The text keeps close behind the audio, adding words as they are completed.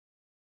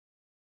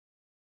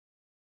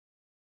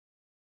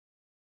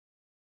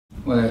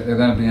Well, they're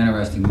going to be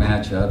interesting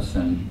matchups,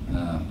 and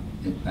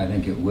I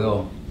think it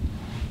will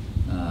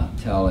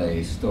tell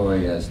a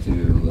story as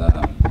to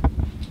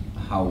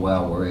how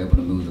well we're able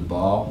to move the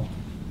ball,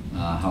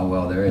 how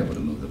well they're able to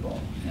move the ball.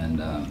 And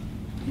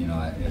you know,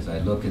 as I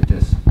look at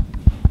this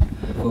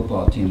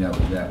football team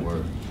that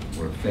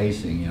we're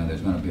facing, you know,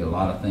 there's going to be a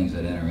lot of things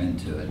that enter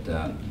into it.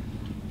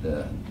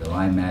 The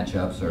line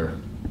matchups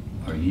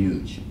are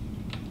huge.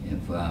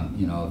 If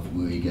you know, if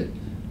we get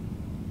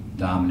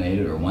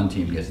dominated, or one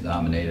team gets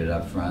dominated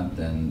up front,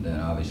 then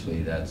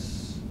obviously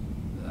that's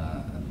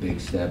a big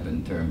step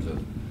in terms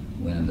of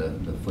winning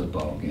the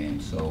football game.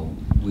 So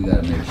we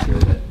got to make sure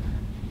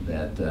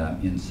that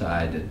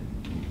inside, that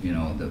you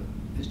know,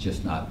 it's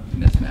just not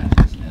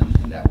mismatches,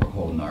 and that we're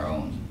holding our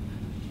own.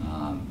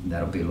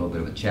 That'll be a little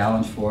bit of a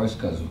challenge for us,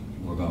 because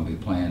we're going to be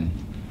playing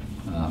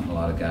a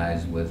lot of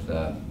guys with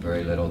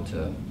very little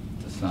to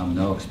some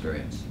no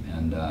experience,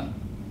 and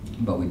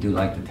but we do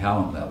like the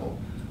talent level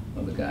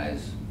of the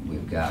guys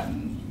we've got,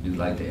 and do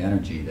like the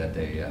energy that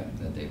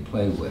they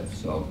play with.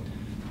 So,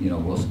 you know,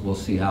 we'll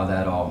see how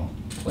that all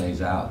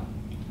plays out.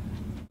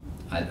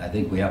 I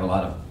think we have a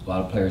lot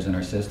of players in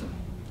our system.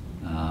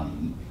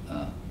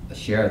 A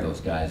share of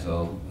those guys,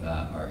 though,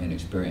 are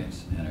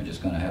inexperienced and are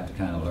just going to have to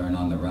kind of learn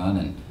on the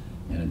run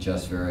and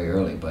adjust very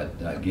early. But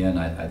again,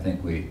 I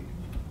think we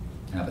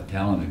have a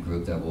talented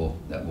group that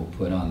we'll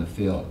put on the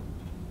field.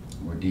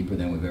 We're deeper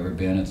than we've ever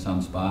been at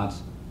some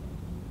spots.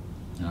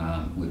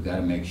 We've got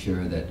to make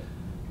sure that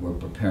we're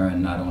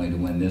preparing not only to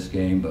win this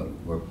game, but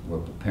we're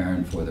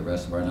preparing for the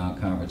rest of our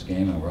non-conference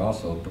game, and we're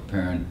also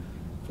preparing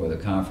for the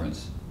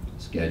conference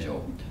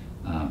schedule.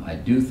 I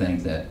do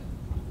think that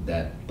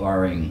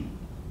barring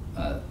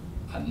a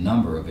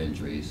number of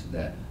injuries,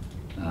 that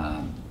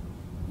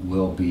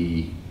will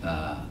be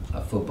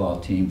a football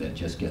team that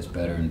just gets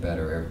better and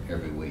better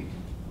every week.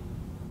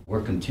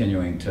 We're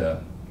continuing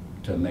to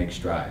make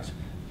strides,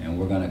 and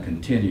we're going to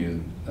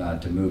continue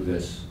to move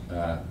this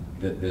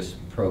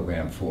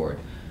program forward.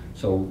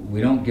 So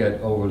we don't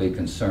get overly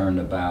concerned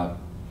about,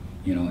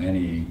 you know,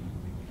 any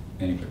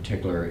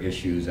particular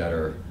issues that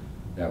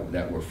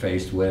we're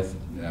faced with.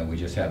 We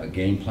just have a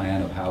game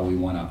plan of how we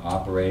want to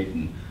operate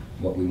and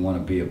what we want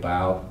to be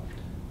about.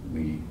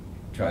 We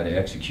try to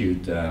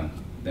execute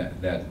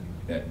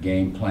that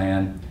game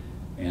plan,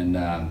 and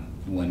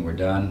when we're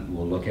done,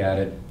 we'll look at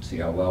it, see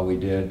how well we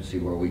did, see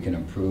where we can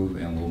improve,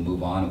 and we'll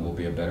move on, and we'll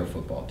be a better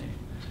football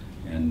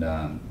team.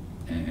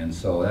 And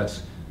so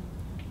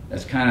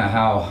that's kind of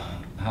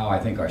how I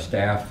think our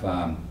staff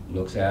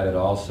looks at it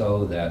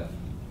also, that,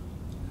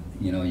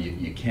 you know,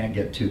 you can't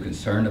get too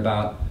concerned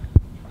about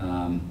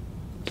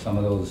some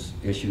of those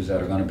issues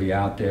that are going to be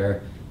out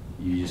there.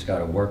 You just got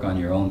to work on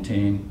your own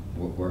team,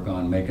 work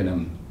on making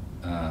them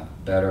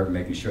better,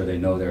 making sure they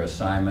know their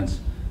assignments,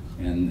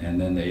 and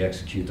then they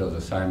execute those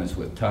assignments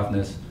with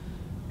toughness,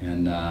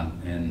 and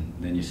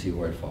then you see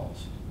where it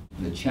falls.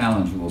 The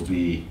challenge will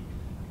be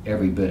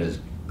every bit as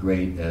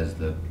great as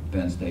the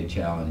Penn State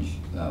challenge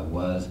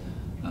was,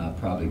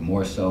 probably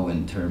more so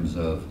in terms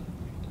of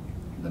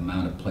the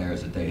amount of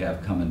players that they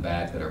have coming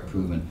back that are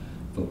proven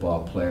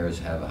football players,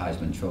 have a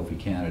Heisman Trophy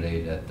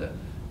candidate at the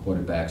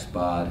quarterback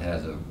spot,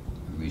 has a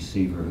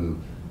receiver who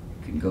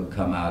can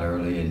come out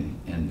early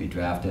and be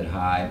drafted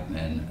high,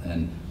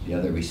 and the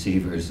other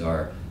receivers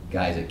are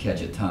guys that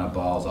catch a ton of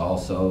balls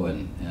also,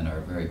 and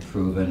are very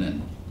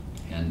proven,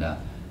 and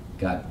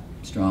got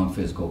strong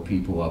physical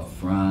people up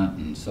front,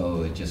 and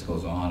so it just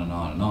goes on and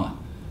on and on.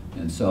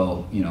 And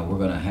so, you know, we're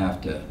going to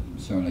have to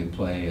certainly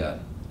play a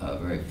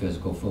very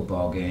physical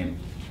football game.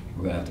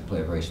 We're going to have to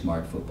play a very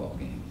smart football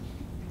game.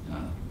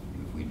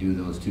 If we do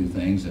those two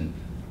things and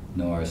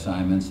know our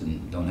assignments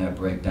and don't have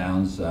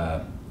breakdowns,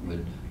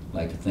 we'd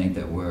like to think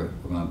that we're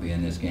going to be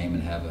in this game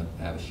and have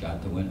a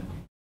shot to win it.